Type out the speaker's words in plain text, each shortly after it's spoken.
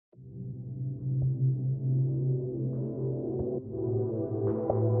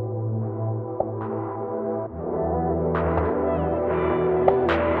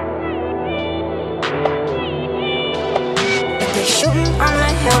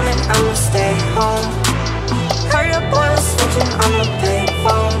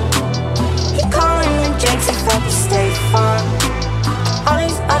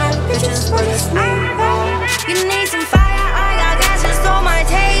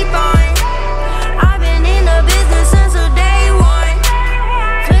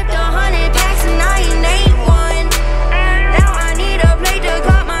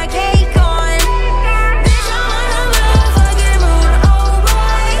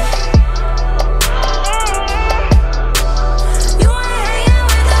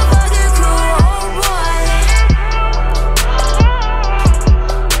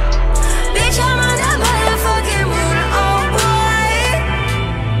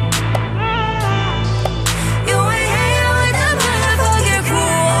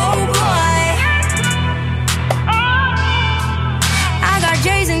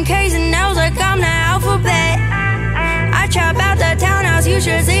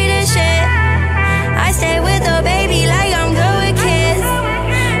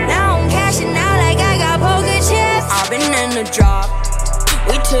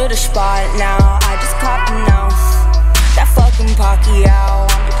to the spot now. I just copped an ounce. That fucking pocky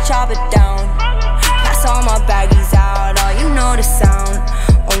out, I'ma chop it down. Pass all my baggies out, oh you know the sound.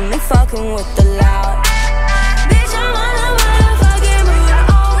 Only fucking with the loud.